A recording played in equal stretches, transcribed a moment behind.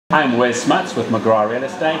I'm Wes Smuts with McGraw Real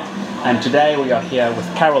Estate, and today we are here with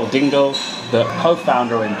Carol Dingle, the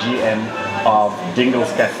co-founder and GM of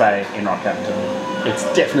Dingle's Cafe in Rockhampton. It's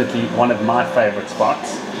definitely one of my favorite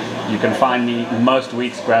spots. You can find me most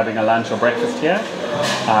weeks grabbing a lunch or breakfast here.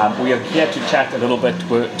 We are here to chat a little bit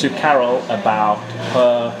to Carol about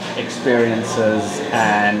her experiences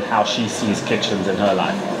and how she sees kitchens in her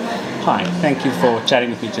life. Hi, thank you for chatting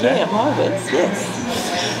with me today. Yeah, hi Wes,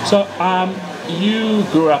 yes. So, you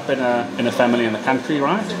grew up in a family in the country,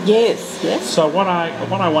 right? Yes, yes. So what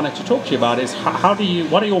I wanted to talk to you about is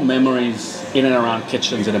what are your memories in and around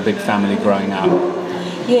kitchens in a big family growing up?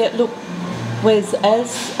 Yeah, look, Wes,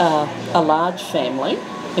 as a large family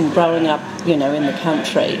and growing up, in the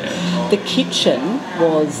country, the kitchen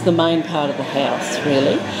was the main part of the house,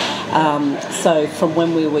 really. So from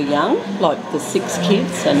when we were young, like the 6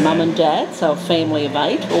 kids and mum and dad, so a family of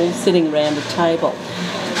 8, all sitting around a table.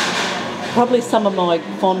 Probably some of my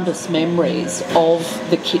fondest memories of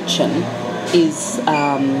the kitchen is,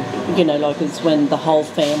 is when the whole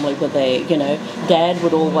family were there. Dad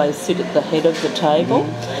would always sit at the head of the table,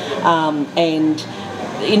 and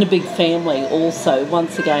in a big family also,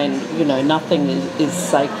 once again, nothing is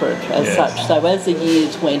sacred as such. So as the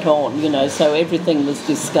years went on, so everything was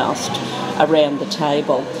discussed around the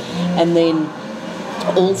table. And then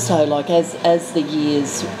also, like as the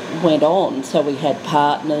years went on, so we had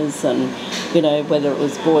partners and, whether it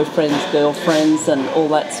was boyfriends, girlfriends and all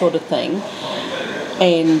that sort of thing.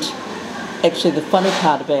 And actually the funny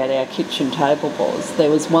part about our kitchen table was there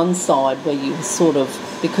was one side where you were sort of,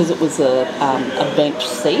 because it was a bench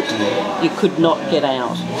seat, you could not get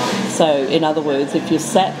out. So in other words, if you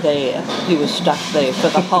sat there, you were stuck there for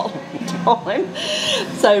the whole time.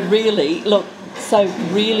 So really, look,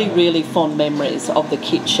 really fond memories of the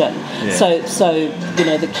kitchen. Yeah. So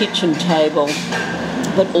the kitchen table,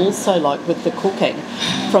 but also like with the cooking,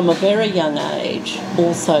 from a very young age,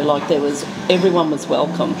 also like everyone was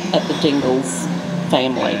welcome at the Dingles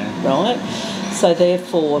family, right? So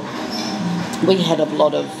therefore, we had a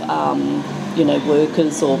lot of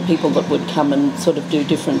workers or people that would come and sort of do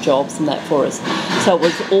different jobs and that for us. So it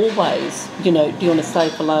was always, do you want to stay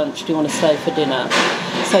for lunch? Do you want to stay for dinner?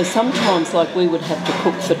 So sometimes, like, we would have to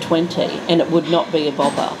cook for 20 and it would not be a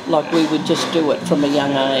bother. Like, we would just do it from a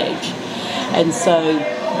young age. And so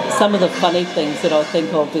some of the funny things that I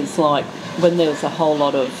think of is, like, when there was a whole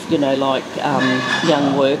lot of,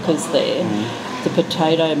 young workers there, the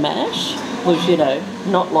potato mash was,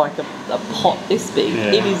 not like a pot this big.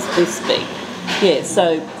 Yeah. It is this big. Yeah,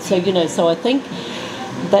 so I think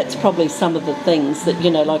that's probably some of the things that,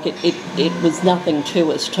 it was nothing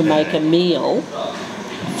to us to make a meal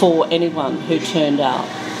for anyone who turned up.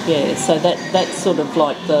 Yeah, so that's sort of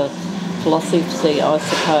like the philosophy, I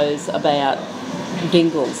suppose, about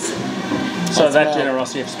Dingles. So that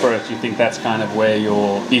generosity of spirit, you think that's kind of where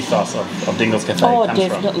your ethos of Dingle's Cafe comes from? Oh,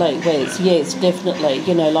 definitely, Wes. Yes, definitely.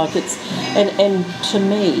 Like it's, and to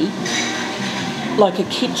me, like a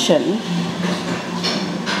kitchen,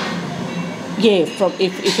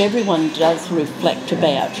 if everyone does reflect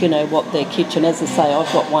about, what their kitchen, as I say,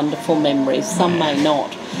 I've got wonderful memories, some may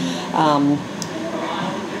not.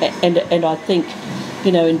 And I think,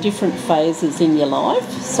 in different phases in your life.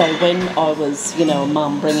 So when I was, a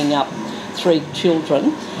mum bringing up 3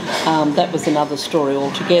 children, that was another story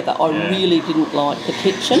altogether. I really didn't like the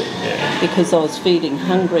kitchen because I was feeding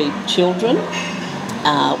hungry children,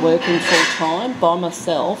 working full time by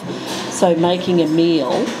myself. So making a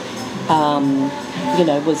meal,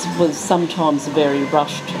 was sometimes a very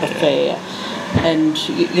rushed affair. And,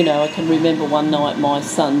 I can remember one night my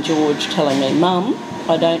son George telling me, "Mum,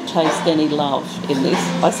 I don't taste any love in this."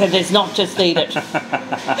 I said, "It's not, just eat it."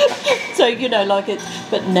 So,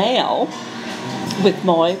 but now, with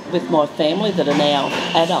my family that are now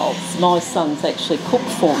adults, my son's actually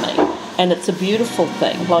cooked for me. And it's a beautiful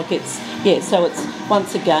thing. Like so it's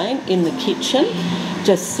once again in the kitchen,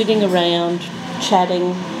 just sitting around,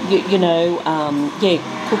 chatting,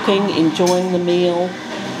 cooking, enjoying the meal.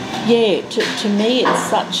 Yeah, to me it's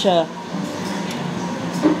such a,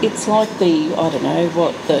 it's like the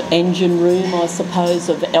engine room, I suppose,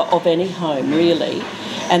 of any home, really.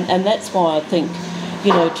 And that's why I think,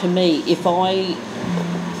 to me, if I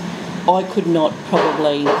could not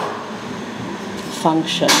probably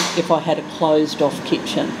function if I had a closed off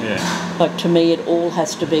kitchen. Yeah. Like, to me it all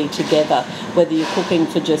has to be together, whether you're cooking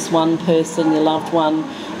for just one person, your loved one,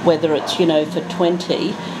 whether it's, for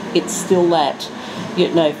 20, it's still that,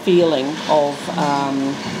 feeling of,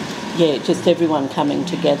 just everyone coming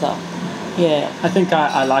together. Yeah. I think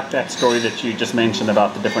I like that story that you just mentioned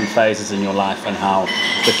about the different phases in your life and how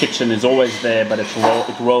the kitchen is always there, but it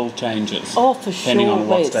role changes. Oh, for sure. Depending on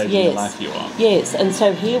what Wes, stage in your life you are. Yes, and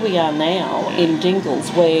so here we are now in Dingles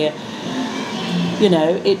where, you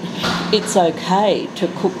know, it's okay to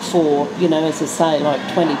cook for, you know, as I say, like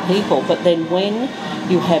 20 people, but then when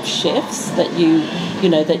you have chefs that you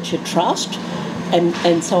know, that you trust,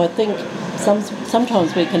 and so I think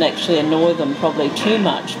sometimes we can actually annoy them probably too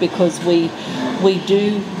much, because we've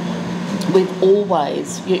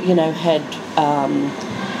always, you know, had,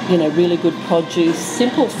 you know, really good produce,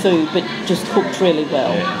 simple food, but just cooked really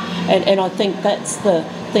well. And I think that's the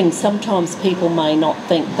thing. Sometimes people may not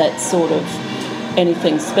think that's sort of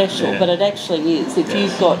anything special, but it actually is. If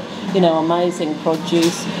you've got, you know, amazing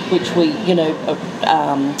produce, which we, you know,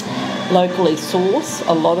 locally source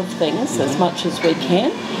a lot of things as much as we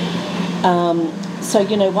can. So,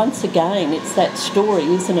 you know, once again, it's that story,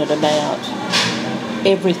 isn't it, about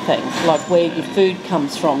everything, like where your food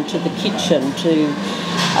comes from, to the kitchen, to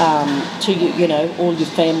you know, all your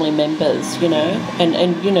family members, you know,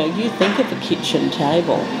 and you know, you think of the kitchen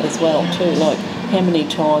table as well too, like how many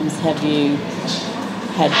times have you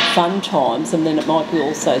had fun times, and then it might be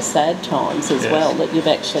also sad times as well that you've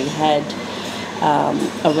actually had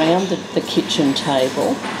around the kitchen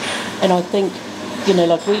table. And I think, you know,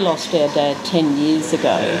 like we lost our dad 10 years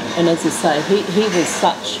ago, and as I say, he was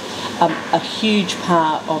such a huge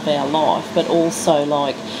part of our life, but also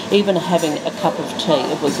like even having a cup of tea,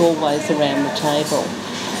 it was always around the table.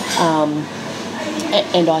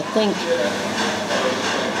 And I think,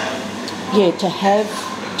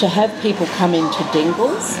 to have people come into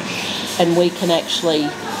Dingles, and we can actually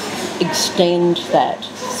extend that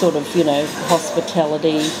sort of, you know,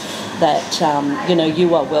 hospitality, that, you know,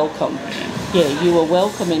 you are welcome. Yeah, you are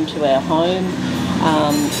welcome into our home.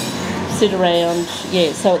 Sit around,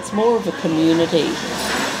 so it's more of a community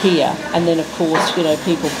here. And then, of course, you know,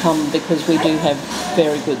 people come because we do have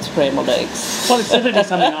very good scrambled eggs. Well, it's definitely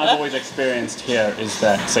something I've always experienced here, is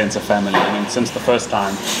that sense of family. I mean, since the first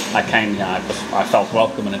time I came here, I felt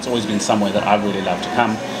welcome, and it's always been somewhere that I really love to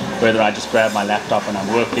come. Whether I just grab my laptop and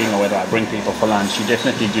I'm working, or whether I bring people for lunch, you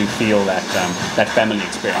definitely do feel that that family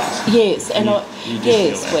experience. Yes, and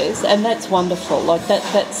yes, Wes, and that's wonderful. Like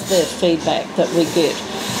that's the feedback that we get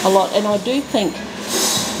a lot, and I do think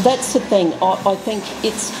that's the thing. I think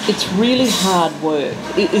it's really hard work,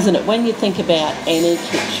 isn't it? When you think about any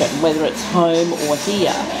kitchen, whether it's home or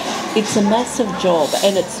here, it's a massive job,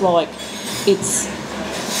 and it's like it's,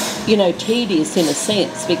 you know, tedious in a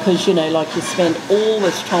sense, because, you know, like you spend all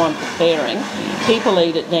this time preparing. People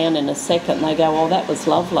eat it down in a second. They go, "Oh, that was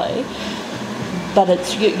lovely." But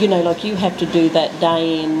it's, you know, like you have to do that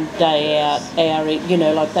day in, day out, hour in, you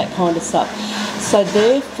know, like that kind of stuff. So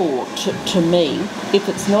therefore, to me, if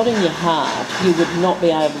it's not in your heart, you would not be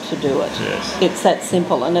able to do it. Yes. It's that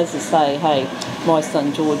simple. And as I say, hey, my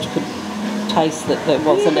son George could taste that there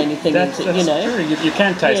wasn't anything in it, you know. True. You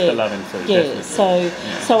can taste the love in food. Yeah.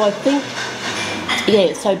 So I think,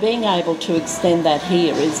 so being able to extend that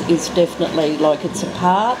here is definitely, like, it's a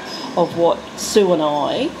part of what Sue and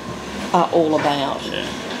I are all about.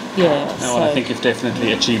 No, I think you've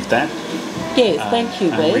definitely achieved that. Yes, thank you,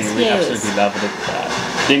 Wes. We absolutely love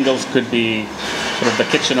it. Dingles could be sort of the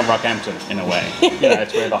kitchen of Rockhampton in a way. You know,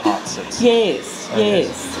 it's where the heart sits. Yes.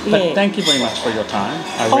 But thank you very much for your time.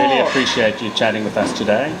 I really appreciate you chatting with us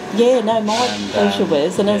today. Yeah, no, my pleasure,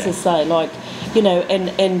 Wes. And as I say, like, you know,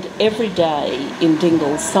 and every day in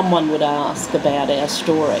Dingles, someone would ask about our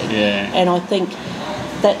story. Yeah. And I think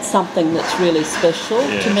that's something that's really special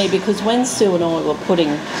to me, because when Sue and I were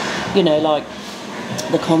putting, you know, like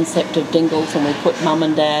the concept of Dingles, and we put Mum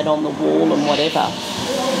and Dad on the wall and whatever,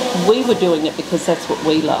 we were doing it because that's what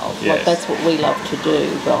we love. Like, that's what we love to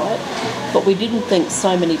do, right? But we didn't think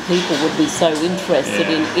so many people would be so interested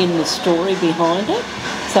in the story behind it.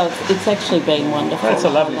 So it's actually been wonderful. Well, it's a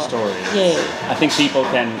lovely story. Yeah. I think people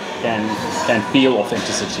can feel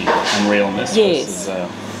authenticity and realness versus a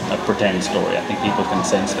pretend story. I think people can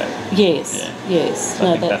sense that. Yes. So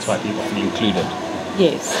I think that's why people feel included.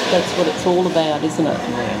 Yes, that's what it's all about, isn't it?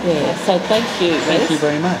 Yeah. So thank you, Wes. Thank you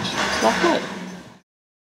very much. Lovely.